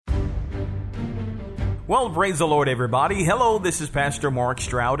Well, praise the Lord, everybody. Hello, this is Pastor Mark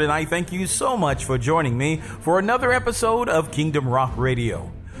Stroud, and I thank you so much for joining me for another episode of Kingdom Rock Radio.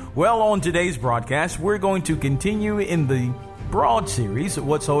 Well, on today's broadcast, we're going to continue in the broad series,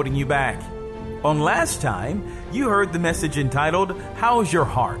 What's Holding You Back? On last time, you heard the message entitled, How's Your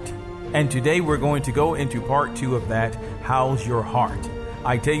Heart? And today we're going to go into part 2 of that, How's Your Heart?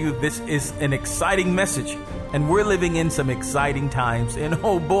 I tell you, this is an exciting message, and we're living in some exciting times, and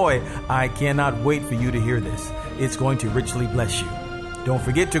oh boy, I cannot wait for you to hear this. It's going to richly bless you. Don't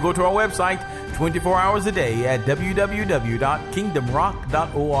forget to go to our website 24 hours a day at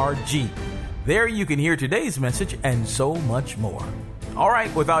www.kingdomrock.org. There you can hear today's message and so much more. All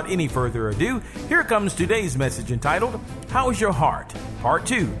right, without any further ado, here comes today's message entitled, How's Your Heart? Part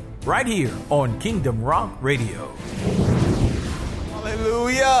 2, right here on Kingdom Rock Radio.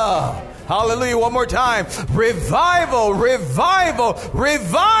 Hallelujah. Hallelujah. One more time. Revival, revival,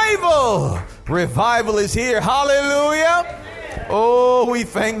 revival. Revival is here. Hallelujah. Oh, we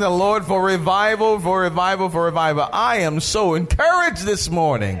thank the Lord for revival, for revival, for revival. I am so encouraged this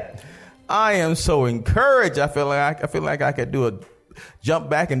morning. I am so encouraged. I feel like I could jump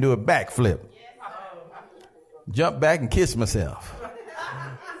back and do a backflip. Jump back and kiss myself.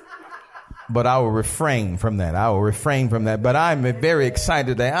 But I will refrain from that. But I'm very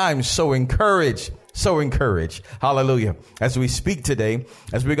excited today. I'm so encouraged. Hallelujah. As we speak today,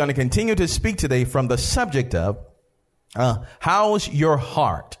 as we're going to continue to speak today from the subject of how's your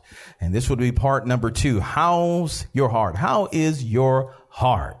heart? And this would be part number 2. How's your heart? How is your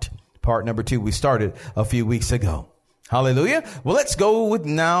heart? Part number 2. We started a few weeks ago. Hallelujah. Well, let's go with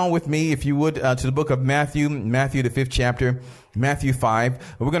me, if you would, to the book of Matthew, the 5th chapter, Matthew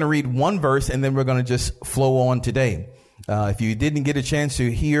 5. We're going to read one verse and then we're going to just flow on today. If you didn't get a chance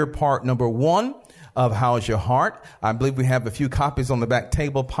to hear part number 1 of How's Your Heart, I believe we have a few copies on the back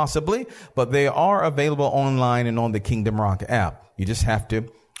table possibly, but they are available online and on the Kingdom Rock app. You just have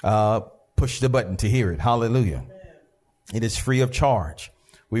to push the button to hear it. Hallelujah. It is free of charge.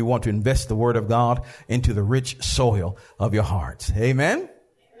 We want to invest the word of God into the rich soil of your hearts. Amen.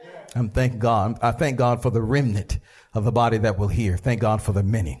 I thank God for the remnant of the body that will hear. Thank God for the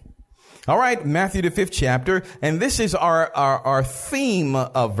many. All right. Matthew, the 5th chapter. And this is our theme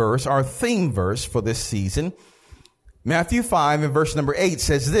verse for this season. Matthew 5 and verse number 8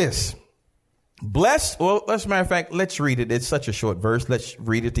 says this. As a matter of fact, let's read it. It's such a short verse. Let's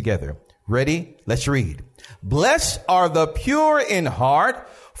read it together. Ready? Let's read. Blessed are the pure in heart,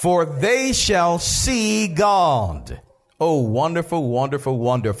 for they shall see God. Oh, wonderful, wonderful,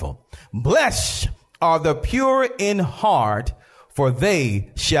 wonderful. Blessed are the pure in heart, for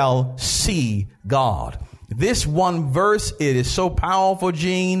they shall see God. This one verse, it is so powerful,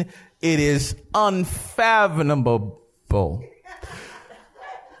 Gene. It is unfathomable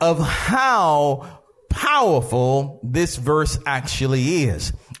of how powerful this verse actually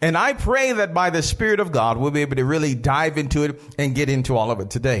is. And I pray that by the Spirit of God, we'll be able to really dive into it and get into all of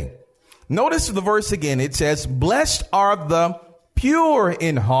it today. Notice the verse again. It says, blessed are the pure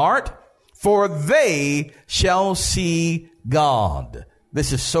in heart, for they shall see God.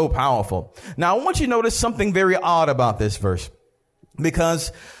 This is so powerful. Now, I want you to notice something very odd about this verse,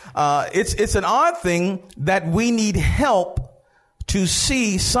 because it's an odd thing that we need help to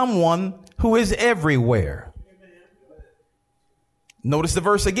see someone who is everywhere. Notice the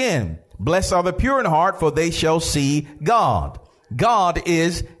verse again. Blessed are the pure in heart, for they shall see God. God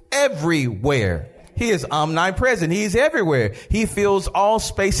is everywhere. He is omnipresent. He is everywhere. He fills all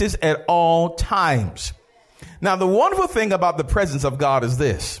spaces at all times. Now, the wonderful thing about the presence of God is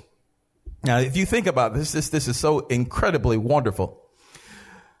this. Now, if you think about this is so incredibly wonderful.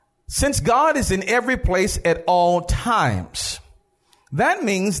 Since God is in every place at all times, that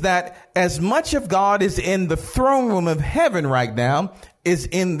means that as much of God is in the throne room of heaven right now, is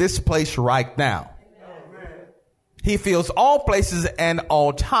in this place right now. Amen. He fills all places and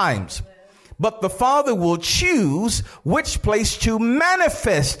all times. But the Father will choose which place to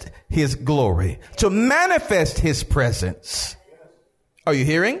manifest his glory, to manifest his presence. Are you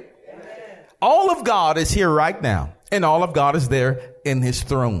hearing? Amen. All of God is here right now, and all of God is there in his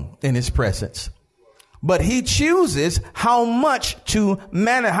throne, in his presence. But he chooses how much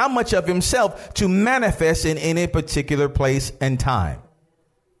of himself to manifest in any particular place and time.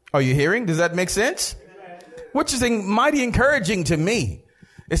 Are you hearing? Does that make sense? Which is mighty encouraging to me,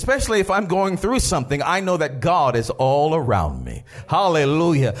 especially if I'm going through something. I know that God is all around me.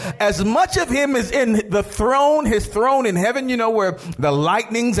 Hallelujah. As much of him is in the throne, his throne in heaven, where the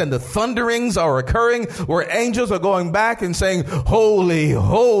lightnings and the thunderings are occurring, where angels are going back and saying, holy,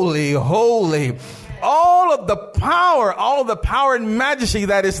 holy, holy. All of the power and majesty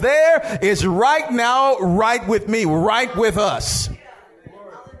that is there is right now, right with me, right with us.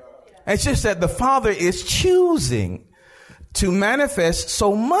 It's just that the Father is choosing to manifest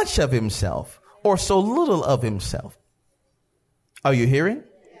so much of himself or so little of himself. Are you hearing?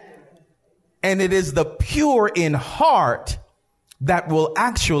 And it is the pure in heart that will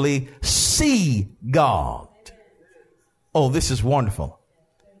actually see God. Oh, this is wonderful.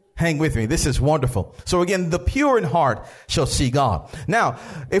 Hang with me. This is wonderful. So again, the pure in heart shall see God. Now,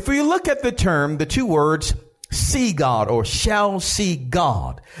 if we look at the term, the two words, see God or shall see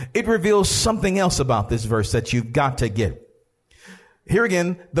God, it reveals something else about this verse that you've got to get. Here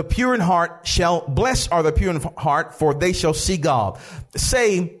again, the pure in heart blessed are the pure in heart, for they shall see God.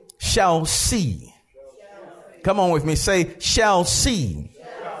 Say, shall see. Come on with me. Say, shall see.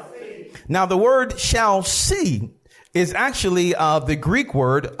 Now, the word shall see is actually the Greek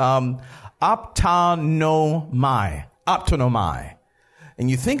word optonomai. Optonomai.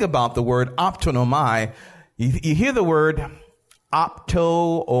 And you think about the word optonomai, you hear the word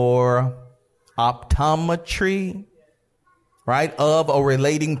opto or optometry, right? Of or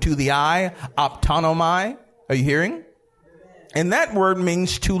relating to the eye. Optonomai. Are you hearing? And that word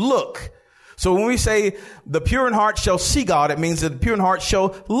means to look. So when we say the pure in heart shall see God, it means that the pure in heart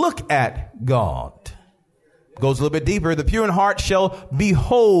shall look at God. Goes a little bit deeper. The pure in heart shall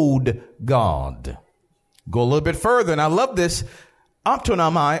behold God. Go a little bit further, and I love this.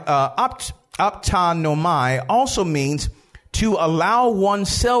 Optonomai also means to allow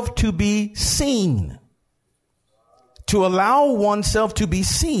oneself to be seen. To allow oneself to be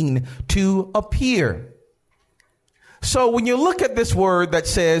seen, to appear. So when you look at this word that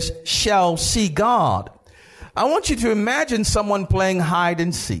says shall see God, I want you to imagine someone playing hide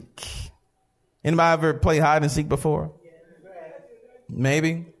and seek. Anybody ever play hide and seek before?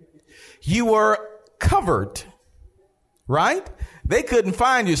 Maybe. You were covered, right? They couldn't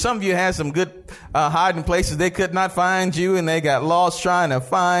find you. Some of you had some good hiding places. They could not find you, and they got lost trying to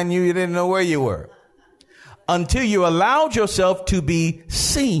find you. You didn't know where you were until you allowed yourself to be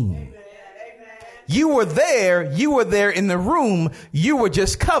seen. You were there in the room. You were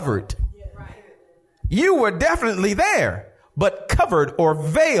just covered. You were definitely there, but covered or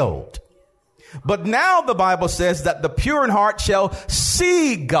veiled. But now the Bible says that the pure in heart shall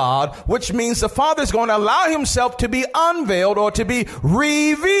see God, which means the Father is going to allow himself to be unveiled or to be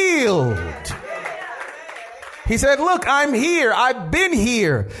revealed. He said, look, I'm here. I've been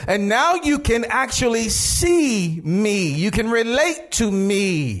here. And now you can actually see me. You can relate to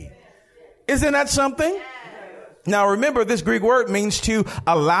me. Isn't that something? Now remember, this Greek word means to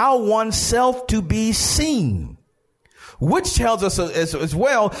allow oneself to be seen, which tells us as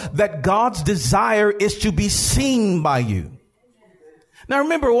well that God's desire is to be seen by you. Now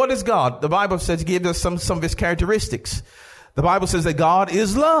remember, what is God? The Bible says, gives us some of his characteristics. The Bible says that God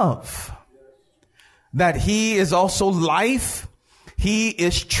is love, that he is also life. He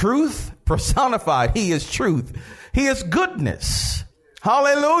is truth personified. He is truth. He is goodness.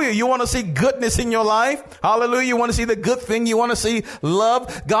 Hallelujah. You want to see goodness in your life? Hallelujah. You want to see the good thing? You want to see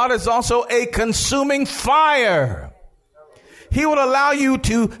love? God is also a consuming fire. He will allow you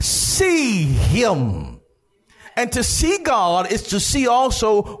to see him. And to see God is to see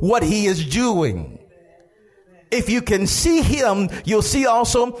also what he is doing. If you can see him, you'll see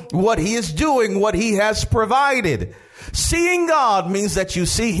also what he is doing, what he has provided. Seeing God means that you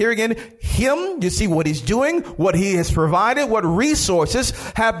see, here again, him, you see what he's doing, what he has provided, what resources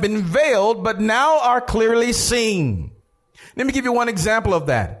have been veiled, but now are clearly seen. Let me give you one example of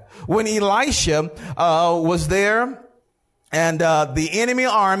that. When Elisha was there, and the enemy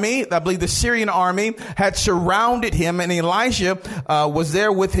army, I believe the Syrian army, had surrounded him, and Elisha was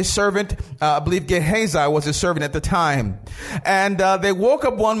there with his servant. I believe Gehazi was his servant at the time. And they woke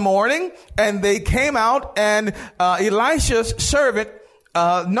up one morning, and they came out, and Elisha's servant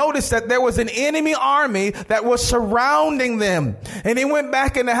noticed that there was an enemy army that was surrounding them. And he went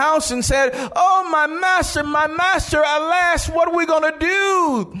back in the house and said, "Oh, my master, alas, what are we going to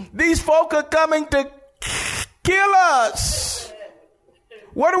do? These folk are coming to kill us.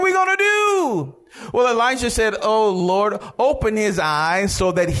 What are we going to do?" Well, Elijah said, "Oh, Lord, open his eyes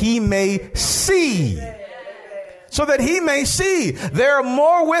so that he may see." So that he may see. There are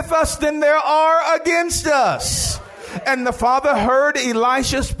more with us than there are against us. And the Father heard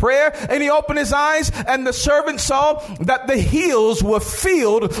Elisha's prayer, and he opened his eyes, and the servant saw that the hills were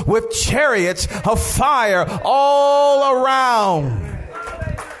filled with chariots of fire all around.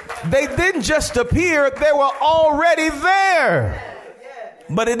 They didn't just appear, they were already there.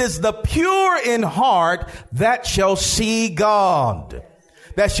 But it is the pure in heart that shall see God.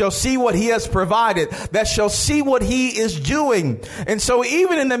 that shall see what he has provided, that shall see what he is doing. And so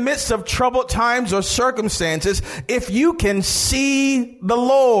even in the midst of troubled times or circumstances, if you can see the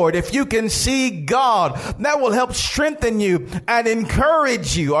Lord, if you can see God, that will help strengthen you and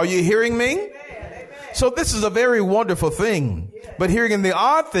encourage you. Are you hearing me? So this is a very wonderful thing. But here again, the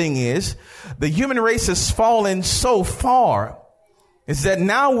odd thing is the human race has fallen so far is that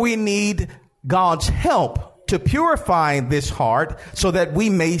now we need God's help to purify this heart so that we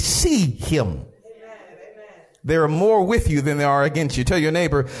may see him. There are more with you than there are against you. Tell your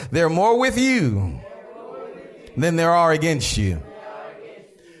neighbor, there are more with you than there are against you.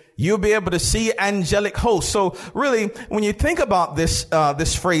 You'll be able to see angelic hosts. So really, when you think about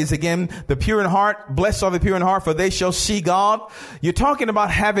this phrase again, the pure in heart, blessed are the pure in heart, for they shall see God. You're talking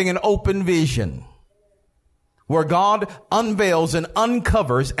about having an open vision where God unveils and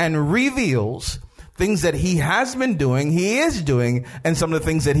uncovers and reveals things that he has been doing, he is doing, and some of the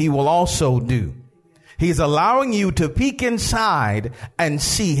things that he will also do. He's allowing you to peek inside and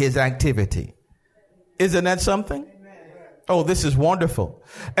see his activity. Isn't that something? Oh, this is wonderful.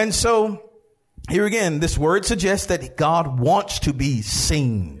 And so here again, this word suggests that God wants to be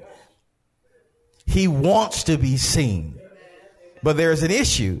seen. He wants to be seen. But there's an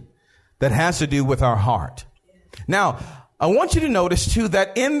issue that has to do with our heart. Now, I want you to notice too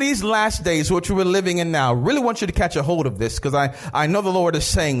that in these last days, which we're living in now, really want you to catch a hold of this because I know the Lord is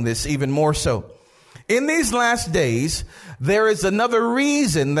saying this even more so. In these last days, there is another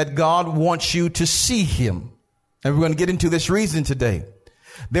reason that God wants you to see him. And we're going to get into this reason today.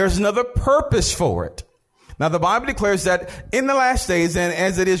 There's another purpose for it. Now, the Bible declares that in the last days, and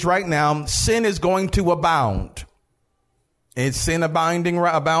as it is right now, sin is going to abound. Is sin abounding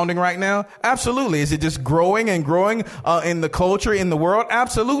right now? Absolutely. Is it just growing and growing in the culture, in the world?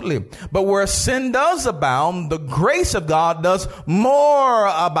 Absolutely. But where sin does abound, the grace of God does more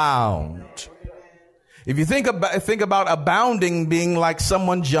abound. If you think about abounding being like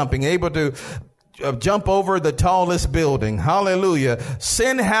someone jumping, able to jump over the tallest building. Hallelujah.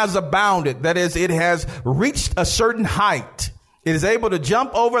 Sin has abounded. That is, it has reached a certain height. It is able to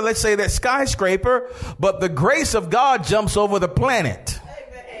jump over, let's say, that skyscraper, but the grace of God jumps over the planet.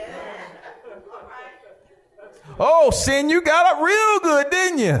 Oh, sin, you got up real good,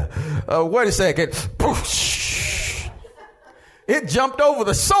 didn't you? Wait a second. It jumped over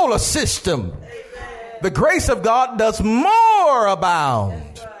the solar system. The grace of God does more abound.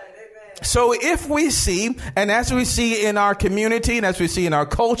 So if we see, and as we see in our community, and as we see in our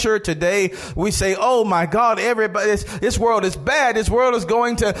culture today, we say, oh my God, everybody, this world is bad. This world is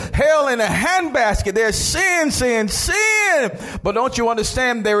going to hell in a handbasket. There's sin, sin, sin. But don't you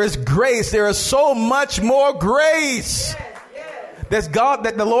understand? There is grace. There is so much more grace. That's God,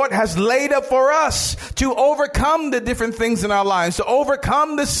 that the Lord has laid up for us to overcome the different things in our lives, to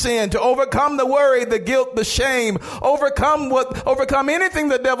overcome the sin, to overcome the worry, the guilt, the shame, overcome anything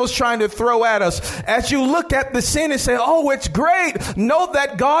the devil's trying to throw at us. As you look at the sin and say, oh, it's great. Know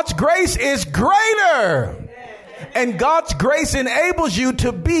that God's grace is greater. And God's grace enables you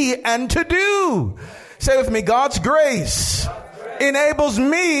to be and to do. Say with me, God's grace enables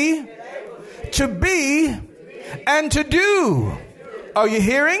me to be and to do. Are you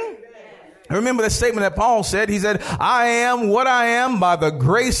hearing? Remember the statement that Paul said. He said, I am what I am by the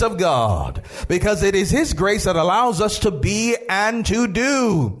grace of God, because it is his grace that allows us to be and to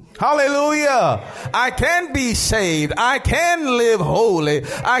do. Hallelujah. I can be saved. I can live holy.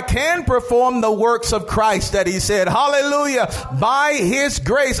 I can perform the works of Christ that he said. Hallelujah. By his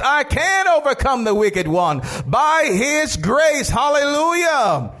grace, I can overcome the wicked one. By his grace.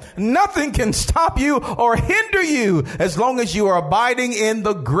 Hallelujah. Nothing can stop you or hinder you as long as you are abiding in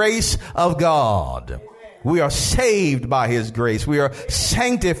the grace of God. We are saved by his grace. We are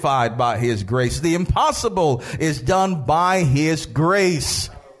sanctified by his grace. The impossible is done by his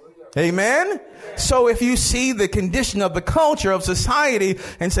grace. Amen. So if you see the condition of the culture of society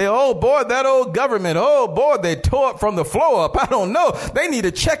and say, oh boy, that old government, oh boy, they tore up from the floor up. I don't know. They need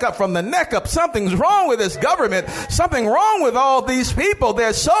a checkup from the neck up. Something's wrong with this government. Something wrong with all these people.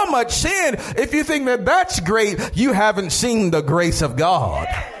 There's so much sin. If you think that that's great, you haven't seen the grace of God,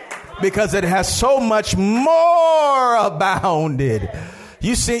 because it has so much more abounded.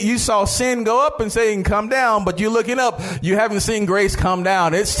 You saw sin go up and Satan come down, but you're looking up. You haven't seen grace come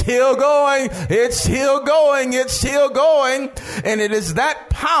down. It's still going. It's still going. It's still going. And it is that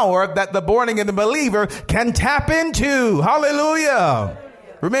power that the born again believer can tap into. Hallelujah.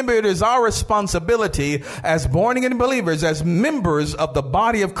 Remember, it is our responsibility as born again believers, as members of the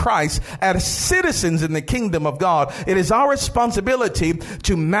body of Christ, as citizens in the kingdom of God. It is our responsibility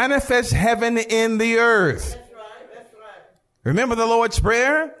to manifest heaven in the earth. Remember the Lord's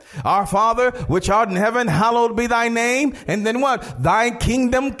Prayer? Our Father, which art in heaven, hallowed be thy name. And then what? Thy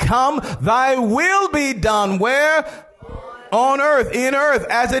kingdom come, thy will be done. Where? On earth, in earth,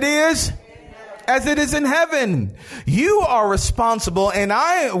 as it is in heaven. You are responsible, and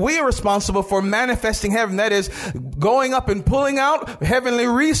we are responsible for manifesting heaven. That is, going up and pulling out heavenly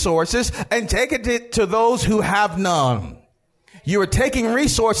resources and taking it to those who have none. You are taking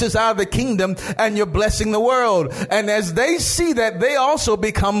resources out of the kingdom and you're blessing the world. And as they see that, they also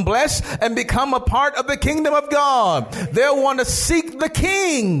become blessed and become a part of the kingdom of God. They'll want to seek the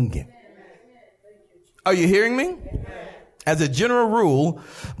King. Are you hearing me? As a general rule,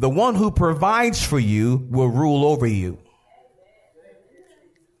 the one who provides for you will rule over you.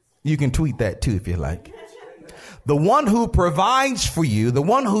 You can tweet that too if you like. The one who provides for you, the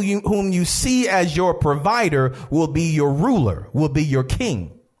one whom you see as your provider, will be your ruler, will be your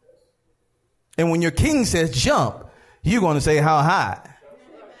king. And when your king says jump, you're going to say how high.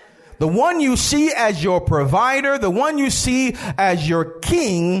 The one you see as your provider, the one you see as your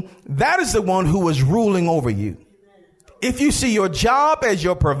king, that is the one who is ruling over you. If you see your job as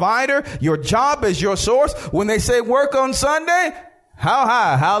your provider, your job as your source, when they say work on Sunday, how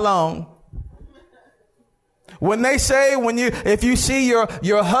high, how long? When they say, if you see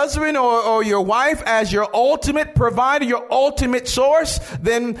your husband or your wife as your ultimate provider, your ultimate source,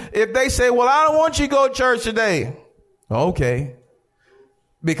 then if they say, well, I don't want you to go to church today. Okay.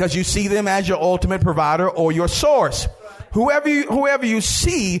 Because you see them as your ultimate provider or your source. Whoever you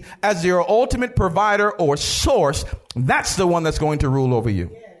see as your ultimate provider or source, that's the one that's going to rule over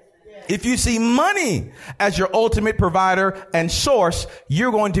you. If you see money as your ultimate provider and source,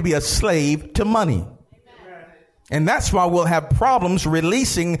 you're going to be a slave to money. And that's why we'll have problems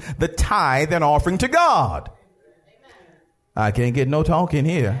releasing the tithe and offering to God. I can't get no talk in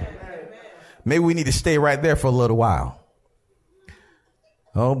here. Maybe we need to stay right there for a little while.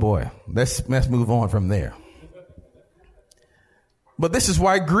 Oh boy, let's move on from there. But this is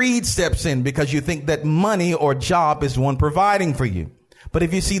why greed steps in, because you think that money or job is the one providing for you. But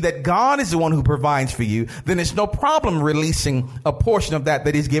if you see that God is the one who provides for you, then it's no problem releasing a portion of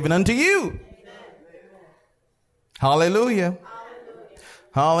that He's given unto you. Hallelujah.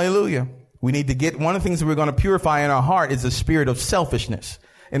 Hallelujah. We need to get, one of the things that we're going to purify in our heart is the spirit of selfishness,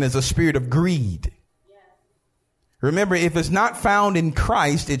 and is a spirit of greed. Remember, if it's not found in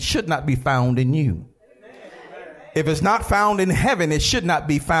Christ, it should not be found in you. If it's not found in heaven, it should not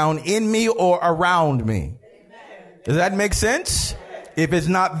be found in me or around me. Does that make sense? If it's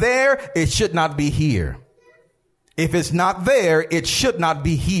not there, it should not be here. If it's not there, it should not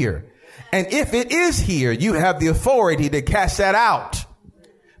be here. And if it is here, you have the authority to cast that out,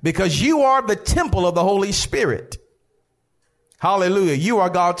 because you are the temple of the Holy Spirit. Hallelujah. You are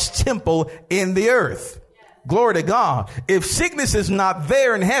God's temple in the earth. Glory to God. If sickness is not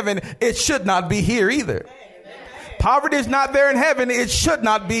there in heaven, it should not be here either. Poverty is not there in heaven, it should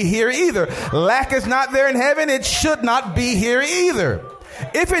not be here either. Lack is not there in heaven, it should not be here either.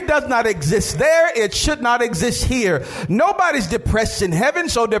 If it does not exist there, it should not exist here. Nobody's depressed in heaven,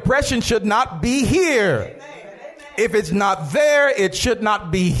 so depression should not be here. If it's not there, it should not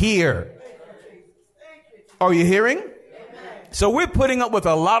be here. Are you hearing? So we're putting up with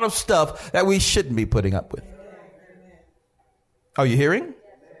a lot of stuff that we shouldn't be putting up with. Are you hearing?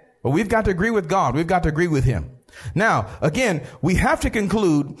 Well, we've got to agree with God. We've got to agree with Him. Now, again, we have to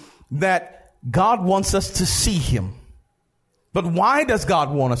conclude that God wants us to see Him. But why does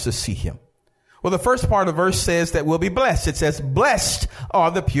God want us to see Him? Well, the first part of the verse says that we'll be blessed. It says, blessed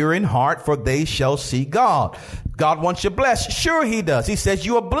are the pure in heart, for they shall see God. God wants you blessed. Sure, He does. He says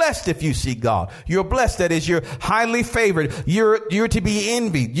you are blessed if you see God. You're blessed. That is, you're highly favored. You're to be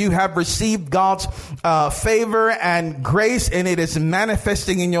envied. You have received God's favor and grace, and it is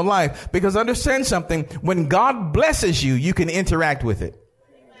manifesting in your life. Because understand something. When God blesses you, you can interact with it.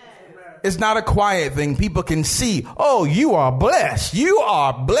 It's not a quiet thing. People can see, oh, you are blessed. You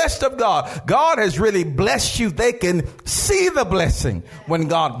are blessed of God. God has really blessed you. They can see the blessing when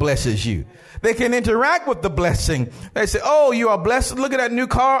God blesses you. They can interact with the blessing. They say, oh, you are blessed. Look at that new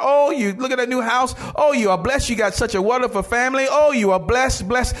car. Oh, you look at that new house. Oh, you are blessed. You got such a wonderful family. Oh, you are blessed,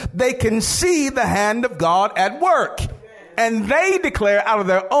 blessed. They can see the hand of God at work. And they declare out of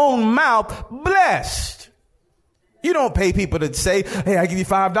their own mouth, blessed. You don't pay people to say, hey, I give you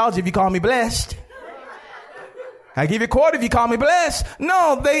 $5 if you call me blessed. I give you $25 if you call me blessed.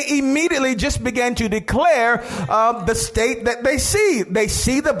 No, they immediately just began to declare the state that they see. They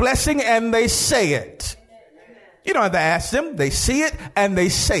see the blessing and they say it. You don't have to ask them. They see it and they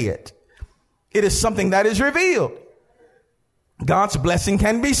say it. It is something that is revealed. God's blessing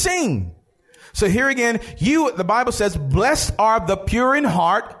can be seen. So here again, the Bible says, blessed are the pure in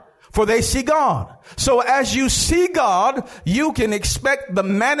heart, for they see God. So as you see God, you can expect the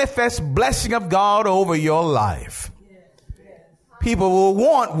manifest blessing of God over your life. People will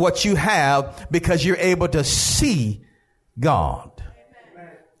want what you have because you're able to see God.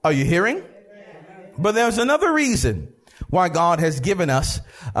 Are you hearing? But there's another reason why God has given us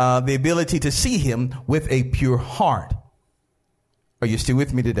the ability to see him with a pure heart. Are you still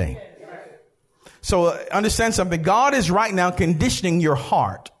with me today? So understand something. God is right now conditioning your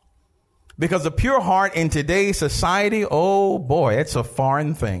heart, because a pure heart in today's society, oh boy, it's a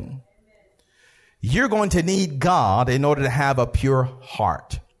foreign thing. You're going to need God in order to have a pure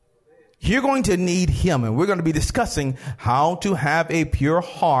heart. You're going to need him, and we're going to be discussing how to have a pure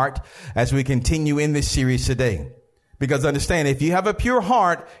heart as we continue in this series today. Because understand, if you have a pure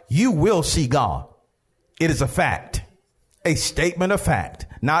heart, you will see God. It is a fact, a statement of fact.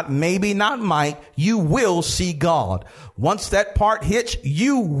 Not maybe, not might. You will see God. Once that part hits,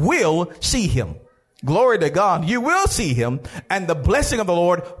 you will see him. Glory to God. You will see him, and the blessing of the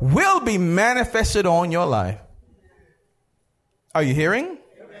Lord will be manifested on your life. Are you hearing?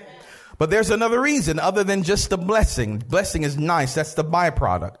 But there's another reason other than just the blessing. Blessing is nice. That's the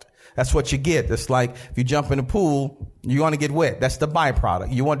byproduct. That's what you get. It's like if you jump in a pool, you want to get wet. That's the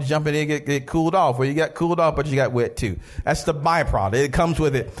byproduct. You want to jump in there and get cooled off. Well, you got cooled off, but you got wet too. That's the byproduct. It comes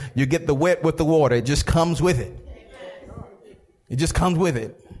with it. You get the wet with the water. It just comes with it. It just comes with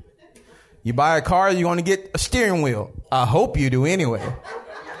it. You buy a car, you want to get a steering wheel. I hope you do anyway.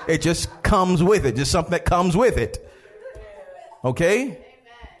 It just comes with it. Just something that comes with it. Okay?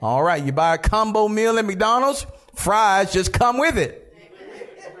 All right. You buy a combo meal at McDonald's, fries just come with it.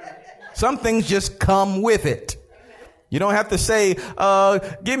 Some things just come with it. You don't have to say,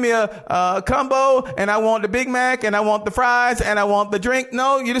 give me a combo and I want the Big Mac and I want the fries and I want the drink.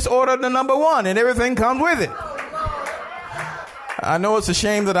 No, you just order the number one and everything comes with it. I know it's a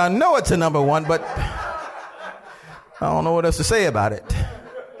shame that I know it's a number one, but I don't know what else to say about it.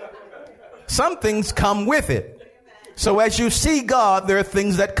 Some things come with it. So as you see God, there are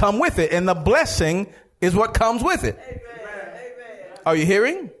things that come with it, and the blessing is what comes with it. Are you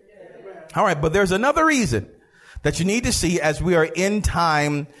hearing? All right, but there's another reason that you need to see as we are in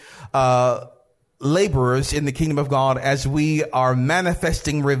time laborers in the kingdom of God, as we are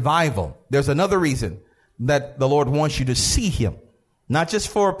manifesting revival. There's another reason that the Lord wants you to see him, not just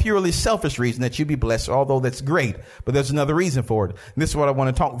for a purely selfish reason that you be blessed, although that's great, but there's another reason for it. And this is what I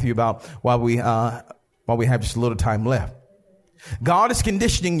want to talk with you about while we have just a little time left. God is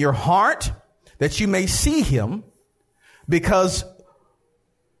conditioning your heart that you may see him, because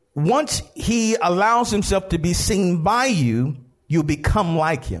once he allows himself to be seen by you, you become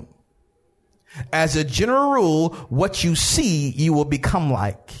like him. As a general rule, what you see, you will become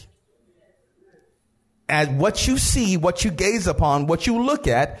like. As what you see, what you gaze upon, what you look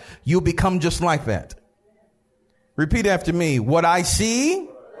at, you'll become just like that. Repeat after me. What I see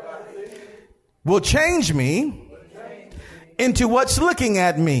will change me into what's looking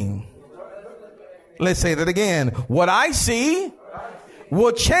at me. Let's say that again. What I see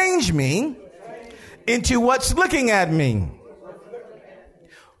will change me into what's looking at me.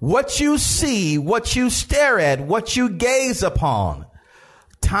 What you see, what you stare at, what you gaze upon,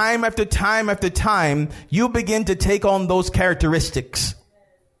 time after time after time, you begin to take on those characteristics.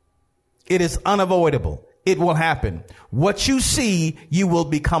 It is unavoidable. It will happen. What you see, you will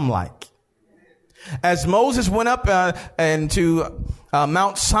become like. As Moses went up to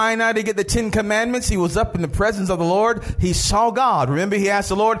Mount Sinai to get the 10 Commandments, he was up in the presence of the Lord. He saw God. Remember, he asked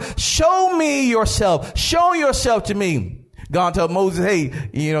the Lord, show me yourself. Show yourself to me. God told Moses, hey,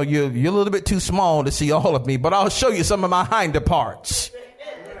 you're a little bit too small to see all of me, but I'll show you some of my hinder parts.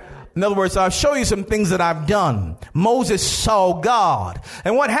 In other words, I'll show you some things that I've done. Moses saw God.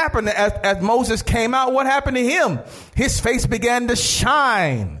 And what happened as Moses came out? What happened to him? His face began to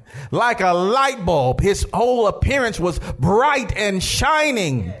shine like a light bulb. His whole appearance was bright and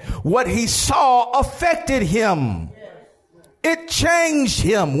shining. What he saw affected him. It changed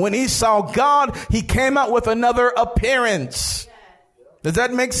him. When he saw God, he came out with another appearance. Does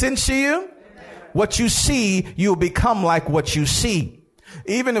that make sense to you? What you see, you'll become like what you see.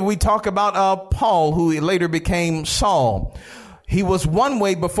 Even if we talk about Paul, who later became Saul, he was one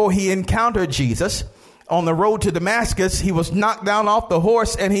way before he encountered Jesus. On the road to Damascus, he was knocked down off the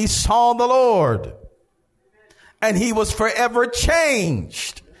horse and he saw the Lord. And he was forever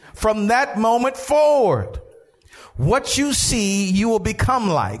changed from that moment forward. What you see, you will become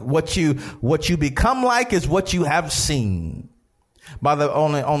like. What you become like is what you have seen.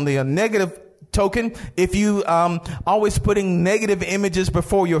 On the negative token, if you always putting negative images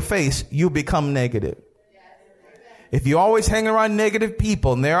before your face, you become negative. If you always hang around negative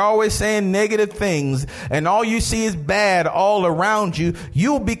people and they're always saying negative things and all you see is bad all around you,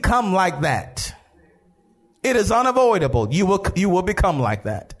 you'll become like that. It is unavoidable. You will become like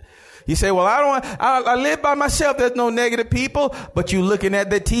that. You say, well, I live by myself. There's no negative people. But you're looking at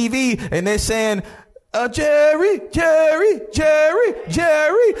the TV and they're saying, Jerry.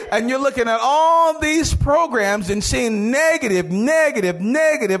 And you're looking at all these programs and seeing negative.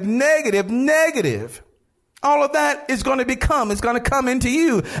 All of that is going to come into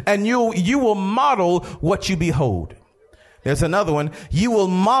you, and you will model what you behold. There's another one. You will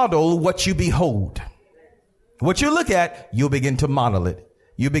model what you behold. What you look at, you'll begin to model it.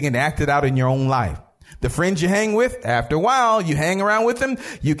 You begin to act it out in your own life. The friends you hang with, after a while, you hang around with them,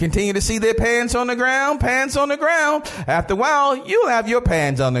 you continue to see their pants on the ground. After a while, you'll have your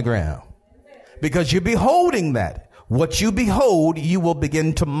pants on the ground because you're beholding that. What you behold, you will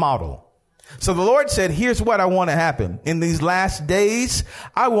begin to model. So the Lord said, here's what I want to happen. In these last days,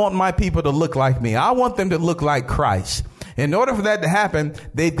 I want my people to look like me. I want them to look like Christ. In order for that to happen,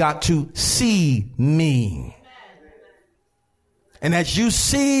 they've got to see me. And as you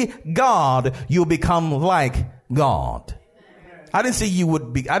see God, you'll become like God. I didn't say you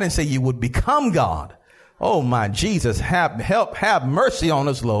would become God. Oh my Jesus, have mercy on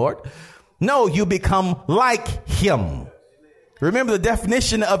us, Lord. No, you become like him. Remember, the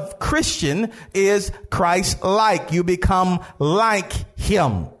definition of Christian is Christ-like. You become like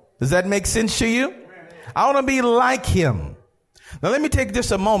him. Does that make sense to you? I want to be like him. Now, let me take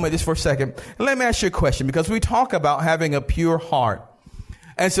just a moment, just for a second, and let me ask you a question, because we talk about having a pure heart.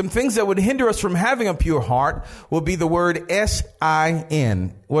 And some things that would hinder us from having a pure heart will be the word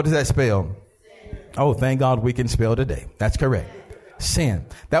S-I-N. What does that spell? Oh, thank God we can spell today. That's correct. Sin.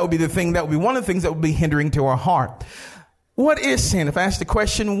 That would be one of the things that would be hindering to our heart. What is sin? If I ask the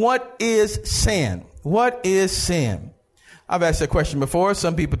question, what is sin? What is sin? I've asked that question before.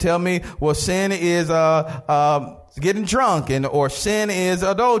 Some people tell me, well, sin is getting drunk, or sin is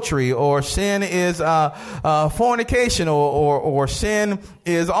adultery, or sin is fornication, or sin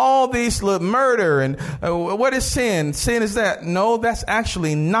is all these murder. And what is sin? Sin is that. No, that's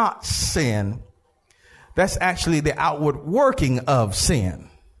actually not sin. That's actually the outward working of sin.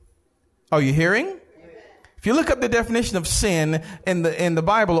 Are you hearing? If you look up the definition of sin in the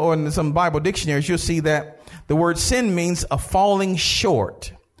Bible or in some Bible dictionaries, you'll see that the word sin means a falling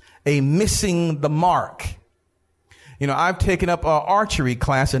short, a missing the mark. You know, I've taken up an archery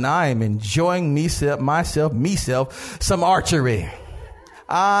class and I am enjoying myself some archery.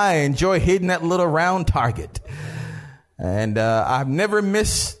 I enjoy hitting that little round target. And I've never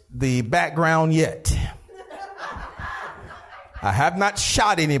missed the background yet. I have not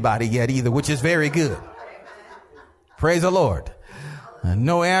shot anybody yet either, which is very good. Praise the Lord.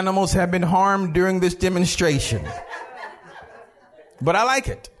 No animals have been harmed during this demonstration. But I like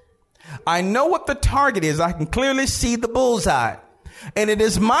it. I know what the target is. I can clearly see the bullseye. And it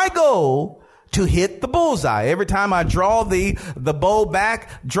is my goal to hit the bullseye. Every time I draw the bow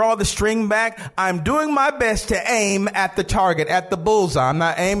back, draw the string back, I'm doing my best to aim at the target, at the bullseye. I'm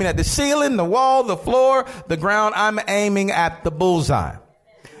not aiming at the ceiling, the wall, the floor, the ground. I'm aiming at the bullseye.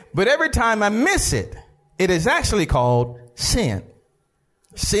 But every time I miss it, it is actually called sin.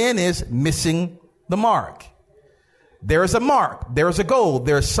 Sin is missing the mark. There is a mark. There is a goal.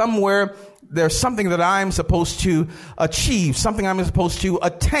 There's something that I'm supposed to achieve, something I'm supposed to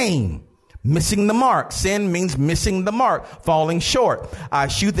attain. Missing the mark. Sin means missing the mark, falling short. I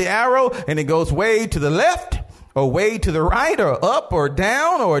shoot the arrow and it goes way to the left or way to the right or up or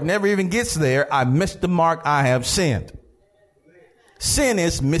down, or it never even gets there. I missed the mark. I have sinned. Sin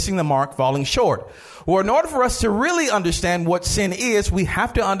is missing the mark, falling short. Well, in order for us to really understand what sin is, we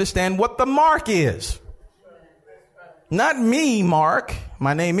have to understand what the mark is. Not me, Mark.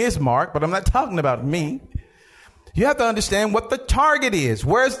 My name is Mark, but I'm not talking about me. You have to understand what the target is.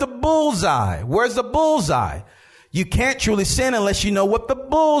 Where's the bullseye? Where's the bullseye? You can't truly sin unless you know what the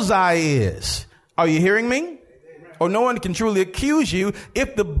bullseye is. Are you hearing me? Or no one can truly accuse you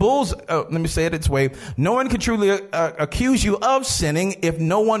if the let me say it this way. No one can truly accuse you of sinning if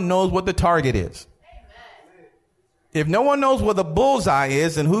no one knows what the target is. If no one knows what the bullseye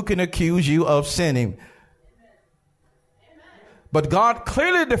is, then who can accuse you of sinning? But God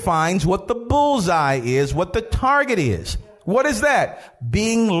clearly defines what the bullseye is, what the target is. What is that?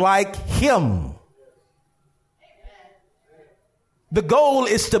 Being like him. The goal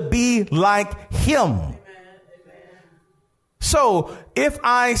is to be like him. So if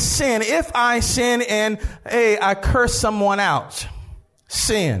I sin and, hey, I curse someone out,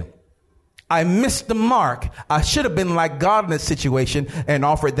 sin. I missed the mark. I should have been like God in this situation and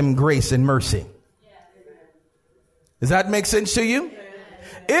offered them grace and mercy. Does that make sense to you?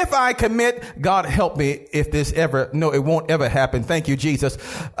 If I commit, God help me if this ever, no, it won't ever happen. Thank you, Jesus.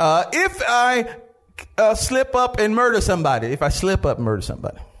 If I slip up and murder somebody,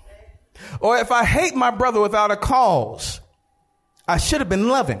 or if I hate my brother without a cause, I should have been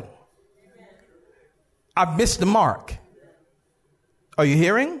loving. I've missed the mark. Are you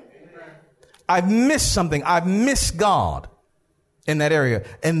hearing? I've missed something. I've missed God in that area.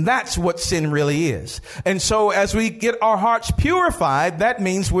 And that's what sin really is. And so as we get our hearts purified, that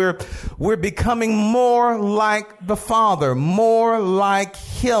means we're becoming more like the Father, more like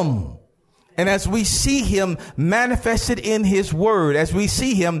Him. And as we see Him manifested in His Word, as we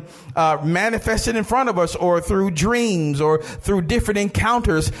see Him manifested in front of us or through dreams or through different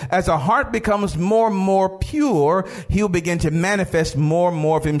encounters, as our heart becomes more and more pure, He'll begin to manifest more and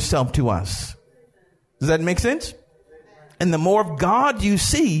more of Himself to us. Does that make sense? And the more of God you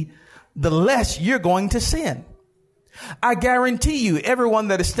see, the less you're going to sin. I guarantee you, everyone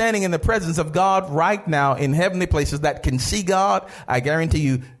that is standing in the presence of God right now in heavenly places that can see God, I guarantee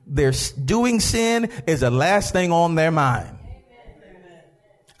you, their doing sin is the last thing on their mind.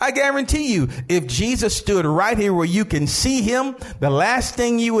 I guarantee you, if Jesus stood right here where you can see Him, the last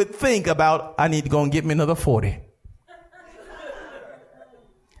thing you would think about, I need to go and get me another 40.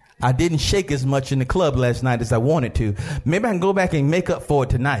 I didn't shake as much in the club last night as I wanted to. Maybe I can go back and make up for it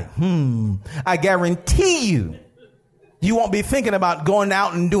tonight. I guarantee you, you won't be thinking about going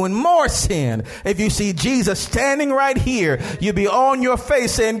out and doing more sin. If you see Jesus standing right here, you'll be on your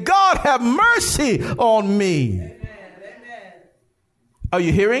face saying, God, have mercy on me. Amen. Are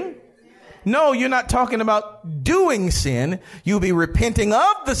you hearing? No, you're not talking about doing sin. You'll be repenting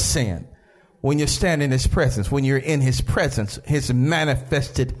of the sin when you stand in His presence, when you're in His presence, His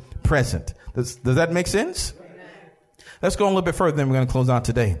manifested present. Does that make sense? Let's go a little bit further, then we're going to close out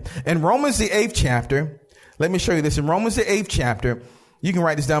today. In Romans, the 8th chapter, let me show you this. In Romans, the 8th chapter, you can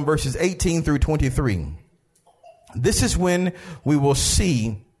write this down, verses 18 through 23. This is when we will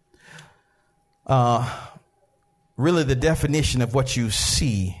see really the definition of what you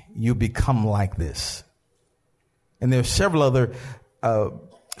see. You become like this. And there are several other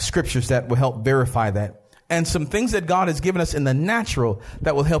scriptures that will help verify that. And some things that God has given us in the natural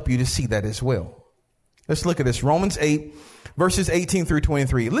that will help you to see that as well. Let's look at this. Romans 8, verses 18 through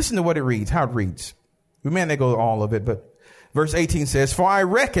 23. Listen to what it reads, how it reads. We may not go all of it, but verse 18 says, For I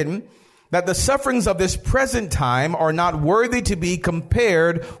reckon that the sufferings of this present time are not worthy to be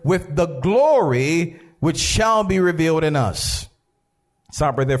compared with the glory which shall be revealed in us.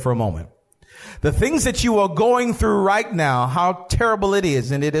 Stop right there for a moment. The things that you are going through right now, how terrible it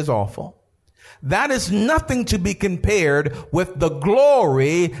is, and it is awful. That is nothing to be compared with the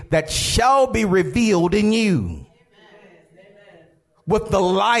glory that shall be revealed in you. Amen. With the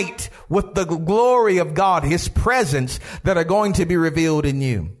light, with the glory of God, His presence that are going to be revealed in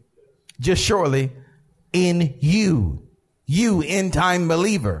you. Just shortly, in you. You, end-time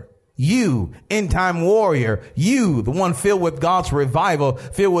believer. You, end-time warrior. You, the one filled with God's revival,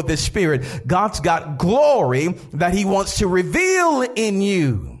 filled with His Spirit. God's got glory that He wants to reveal in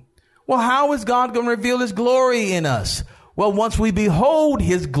you. Well, how is God going to reveal His glory in us? Well, once we behold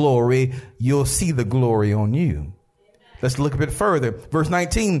His glory, you'll see the glory on you. Let's look a bit further. Verse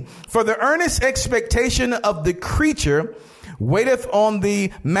 19, For the earnest expectation of the creature waiteth on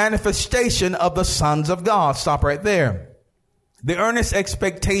the manifestation of the sons of God. Stop right there. The earnest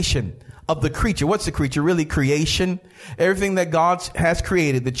expectation of the creature. What's the creature? Really creation. Everything that God has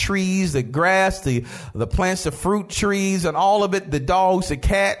created. The trees, the grass, the plants, the fruit trees, and all of it. The dogs, the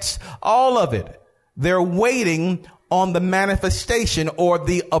cats, all of it. They're waiting on the manifestation or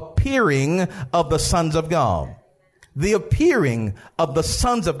the appearing of the sons of God. The appearing of the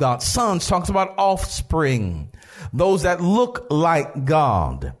sons of God. Sons talks about offspring. Those that look like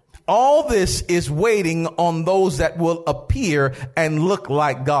God. All this is waiting on those that will appear and look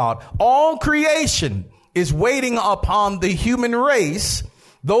like God. All creation is waiting upon the human race,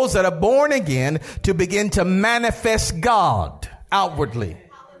 those that are born again, to begin to manifest God outwardly.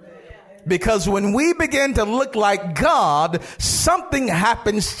 Because when we begin to look like God, something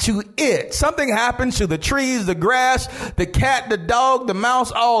happens to it. Something happens to the trees, the grass, the cat, the dog, the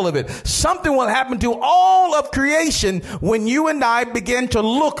mouse, all of it. Something will happen to all of creation when you and I begin to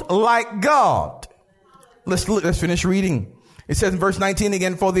look like God. Let's finish reading. It says in verse 19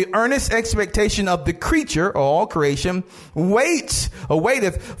 again, For the earnest expectation of the creature, or all creation,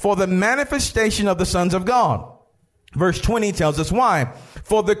 waiteth for the manifestation of the sons of God. Verse 20 tells us why.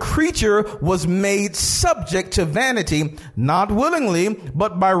 For the creature was made subject to vanity, not willingly,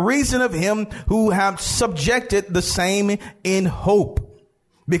 but by reason of him who hath subjected the same in hope.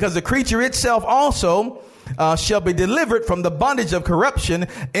 Because the creature itself also shall be delivered from the bondage of corruption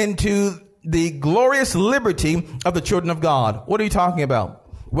into the glorious liberty of the children of God. What are you talking about?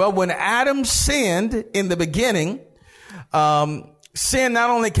 Well, when Adam sinned in the beginning, sin not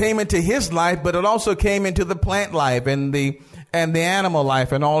only came into his life, but it also came into the plant life and the animal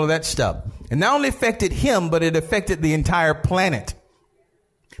life and all of that stuff. It not only affected him, but it affected the entire planet.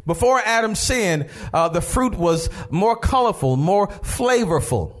 Before Adam sinned, the fruit was more colorful, more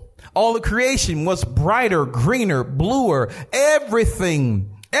flavorful. All the creation was brighter, greener, bluer. Everything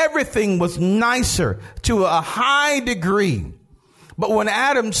was nicer to a high degree. But when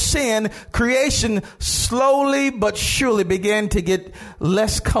Adam sinned, creation slowly but surely began to get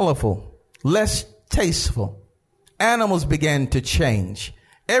less colorful, less tasteful. Animals began to change.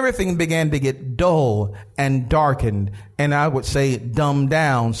 Everything began to get dull and darkened, and I would say dumbed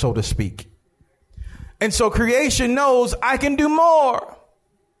down, so to speak. And so creation knows I can do more.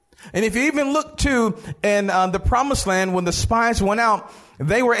 And if you even look to in the promised land, when the spies went out,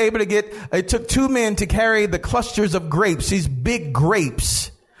 they were able to it took 2 men to carry the clusters of grapes, these big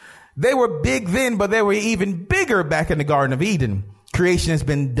grapes. They were big then, but they were even bigger back in the Garden of Eden. Creation has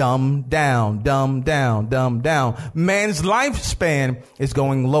been dumbed down. Man's lifespan is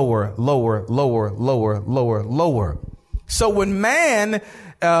going lower. So when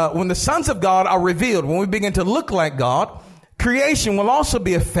when the sons of God are revealed, when we begin to look like God, creation will also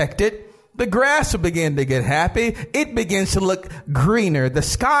be affected. The grass will begin to get happy. It begins to look greener. The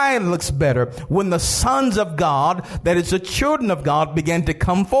sky looks better when the sons of God, that is the children of God, begin to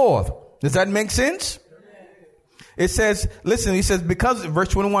come forth. Does that make sense? It says, listen, he says, because, verse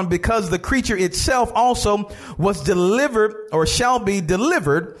 21, because the creature itself also was delivered or shall be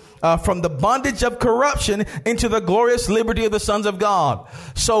delivered from the bondage of corruption into the glorious liberty of the sons of God.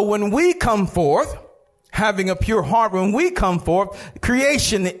 So when we come forth, having a pure heart, when we come forth,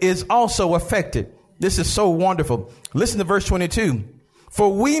 creation is also affected. This is so wonderful. Listen to verse 22.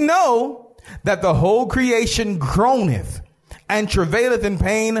 For we know that the whole creation groaneth and travaileth in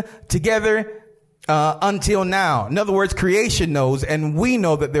pain together until now. In other words, creation knows, and we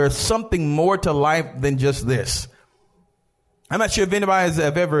know that there is something more to life than just this. I'm not sure if anybody has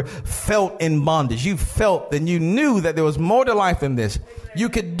ever felt in bondage. You felt and you knew that there was more to life than this. You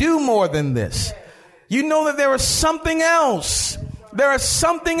could do more than this. You know that there is something else. There is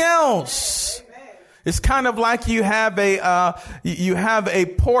something else. It's kind of like you have a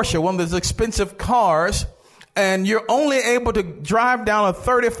Porsche, one of those expensive cars, and you're only able to drive down a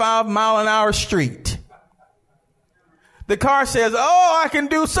 35-mile-an-hour street. The car says, oh, I can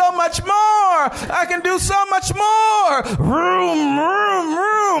do so much more. I can do so much more. Room.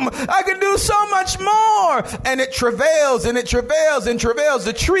 I can do so much more. And it travails and it travails and travails.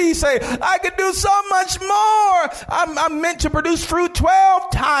 The trees say, I can do so much more. I'm meant to produce fruit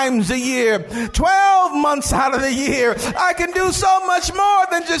 12 times a year, 12 months out of the year. I can do so much more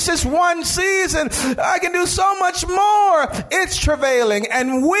than just this one season. I can do so much more. It's travailing,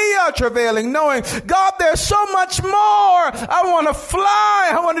 and we are travailing, knowing, God, there's so much more. I want to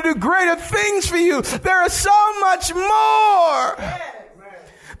fly. I want to do greater things for you. There is so much more.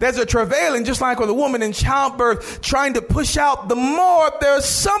 There's a travailing, just like with a woman in childbirth trying to push out the more. There's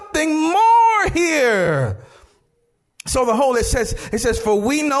something more here. So it says, for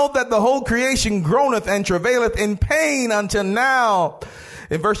we know that the whole creation groaneth and travaileth in pain until now.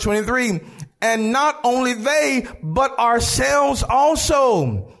 In verse 23, and not only they, but ourselves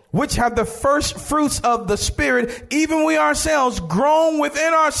also, which have the first fruits of the Spirit, even we ourselves groan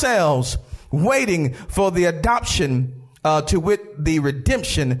within ourselves, waiting for the adoption to wit, the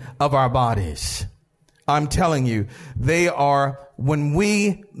redemption of our bodies. I'm telling you, they are, when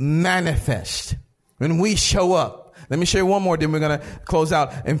we manifest, when we show up. Let me share one more, then we're going to close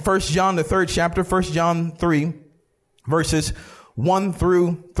out. In 1 John, the 3rd chapter, 1 John 3, verses 1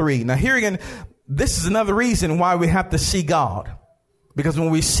 through 3. Now here again, this is another reason why we have to see God. Because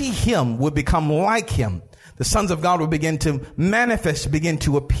when we see him, we'll become like him. The sons of God will begin to manifest, begin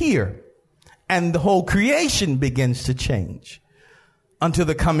to appear. And the whole creation begins to change until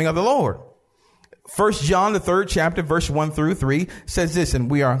the coming of the Lord. 1 John, the 3rd chapter, verse 1 through 3 says this, and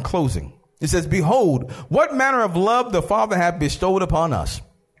we are closing. It says, behold, what manner of love the Father hath bestowed upon us,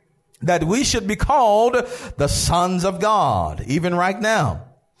 that we should be called the sons of God, even right now.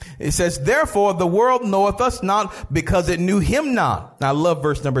 It says, therefore, the world knoweth us not because it knew him not. I love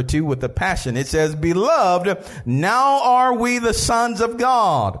verse number 2 with the passion. It says, beloved, now are we the sons of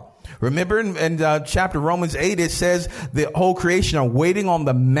God. Remember in chapter Romans 8, it says the whole creation are waiting on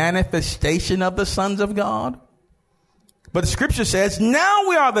the manifestation of the sons of God. But the scripture says, now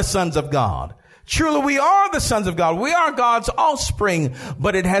we are the sons of God. Truly, we are the sons of God. We are God's offspring,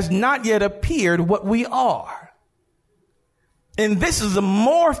 but it has not yet appeared what we are. And this is a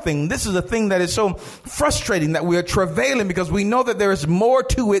more thing. This is a thing that is so frustrating that we are travailing because we know that there is more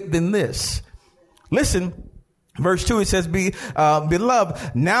to it than this. Listen, verse 2, it says,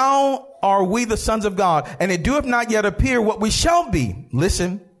 beloved, now are we the sons of God, and it doeth not yet appear what we shall be.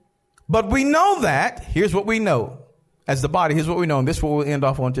 Listen, but we know that, here's what we know. As the body, here's what we know, and this is what we'll end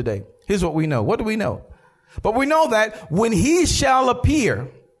off on today. Here's what we know. What do we know? But we know that when he shall appear,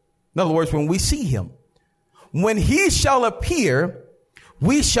 in other words, when we see him, when he shall appear,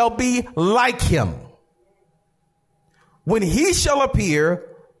 we shall be like him. When he shall appear,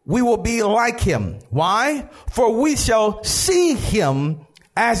 we will be like him. Why? For we shall see him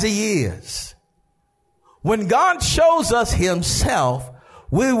as he is. When God shows us himself,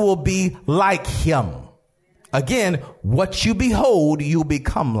 we will be like him. Again, what you behold, you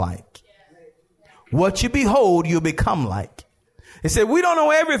become like. What you behold, you become like. It said, we don't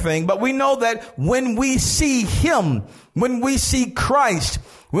know everything, but we know that when we see him, when we see Christ,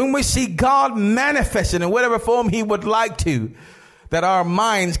 when we see God manifested in whatever form he would like to, that our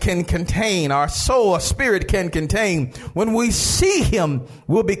minds can contain, our soul, our spirit can contain, when we see him,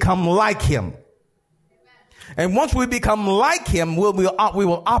 we'll become like him. And once we become like him, we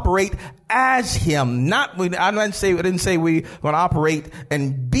will operate as him. I didn't say we're going to operate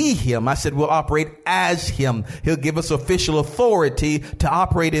and be him. I said we'll operate as him. He'll give us official authority to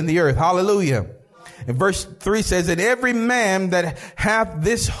operate in the earth. Hallelujah. And verse 3 says that every man that hath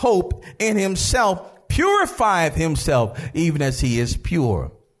this hope in himself purifieth himself, even as he is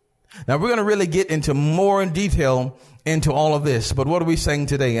pure. Now we're going to really get into more in detail into all of this. But what are we saying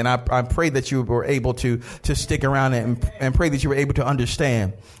today? And I pray that you were able to stick around and pray that you were able to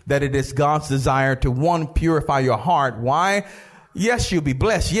understand that it is God's desire to, one, purify your heart. Why? Yes, you'll be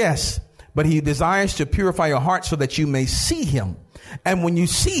blessed. Yes. But he desires to purify your heart so that you may see him. And when you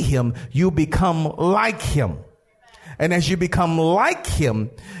see him, you become like him. And as you become like him,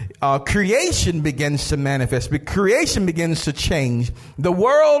 creation begins to manifest. Creation begins to change. The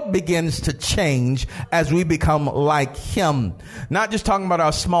world begins to change as we become like him. Not just talking about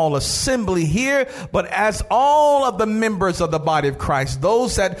our small assembly here, but as all of the members of the body of Christ,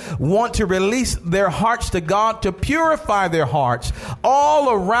 those that want to release their hearts to God, to purify their hearts all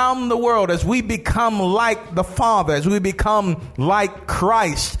around the world, as we become like the Father, as we become like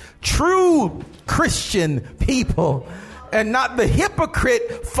Christ, true Christian people, and not the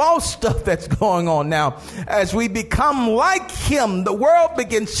hypocrite false stuff that's going on now. As we become like him, the world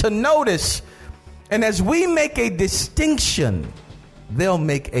begins to notice. And as we make a distinction, they'll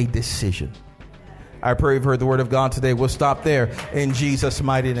make a decision. I pray you've heard the word of God today. We'll stop there in Jesus'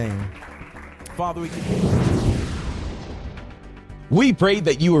 mighty name. Father, we pray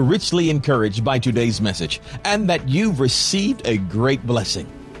that you were richly encouraged by today's message and that you've received a great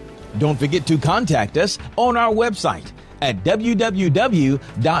blessing. Don't forget to contact us on our website at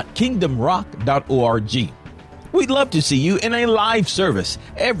www.kingdomrock.org. We'd love to see you in a live service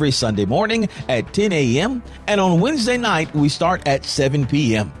every Sunday morning at 10 a.m. and on Wednesday night we start at 7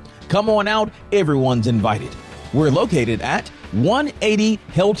 p.m. Come on out, everyone's invited. We're located at 180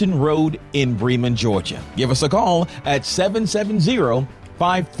 Helton Road in Bremen, Georgia. Give us a call at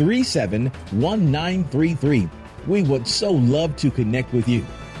 770-537-1933. We would so love to connect with you.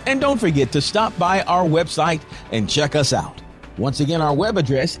 And don't forget to stop by our website and check us out. Once again, our web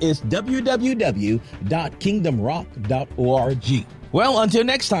address is www.kingdomrock.org. Well, until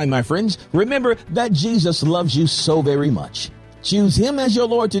next time, my friends, remember that Jesus loves you so very much. Choose him as your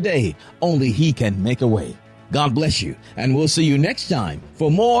Lord today. Only he can make a way. God bless you, and we'll see you next time for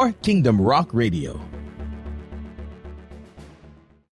more Kingdom Rock Radio.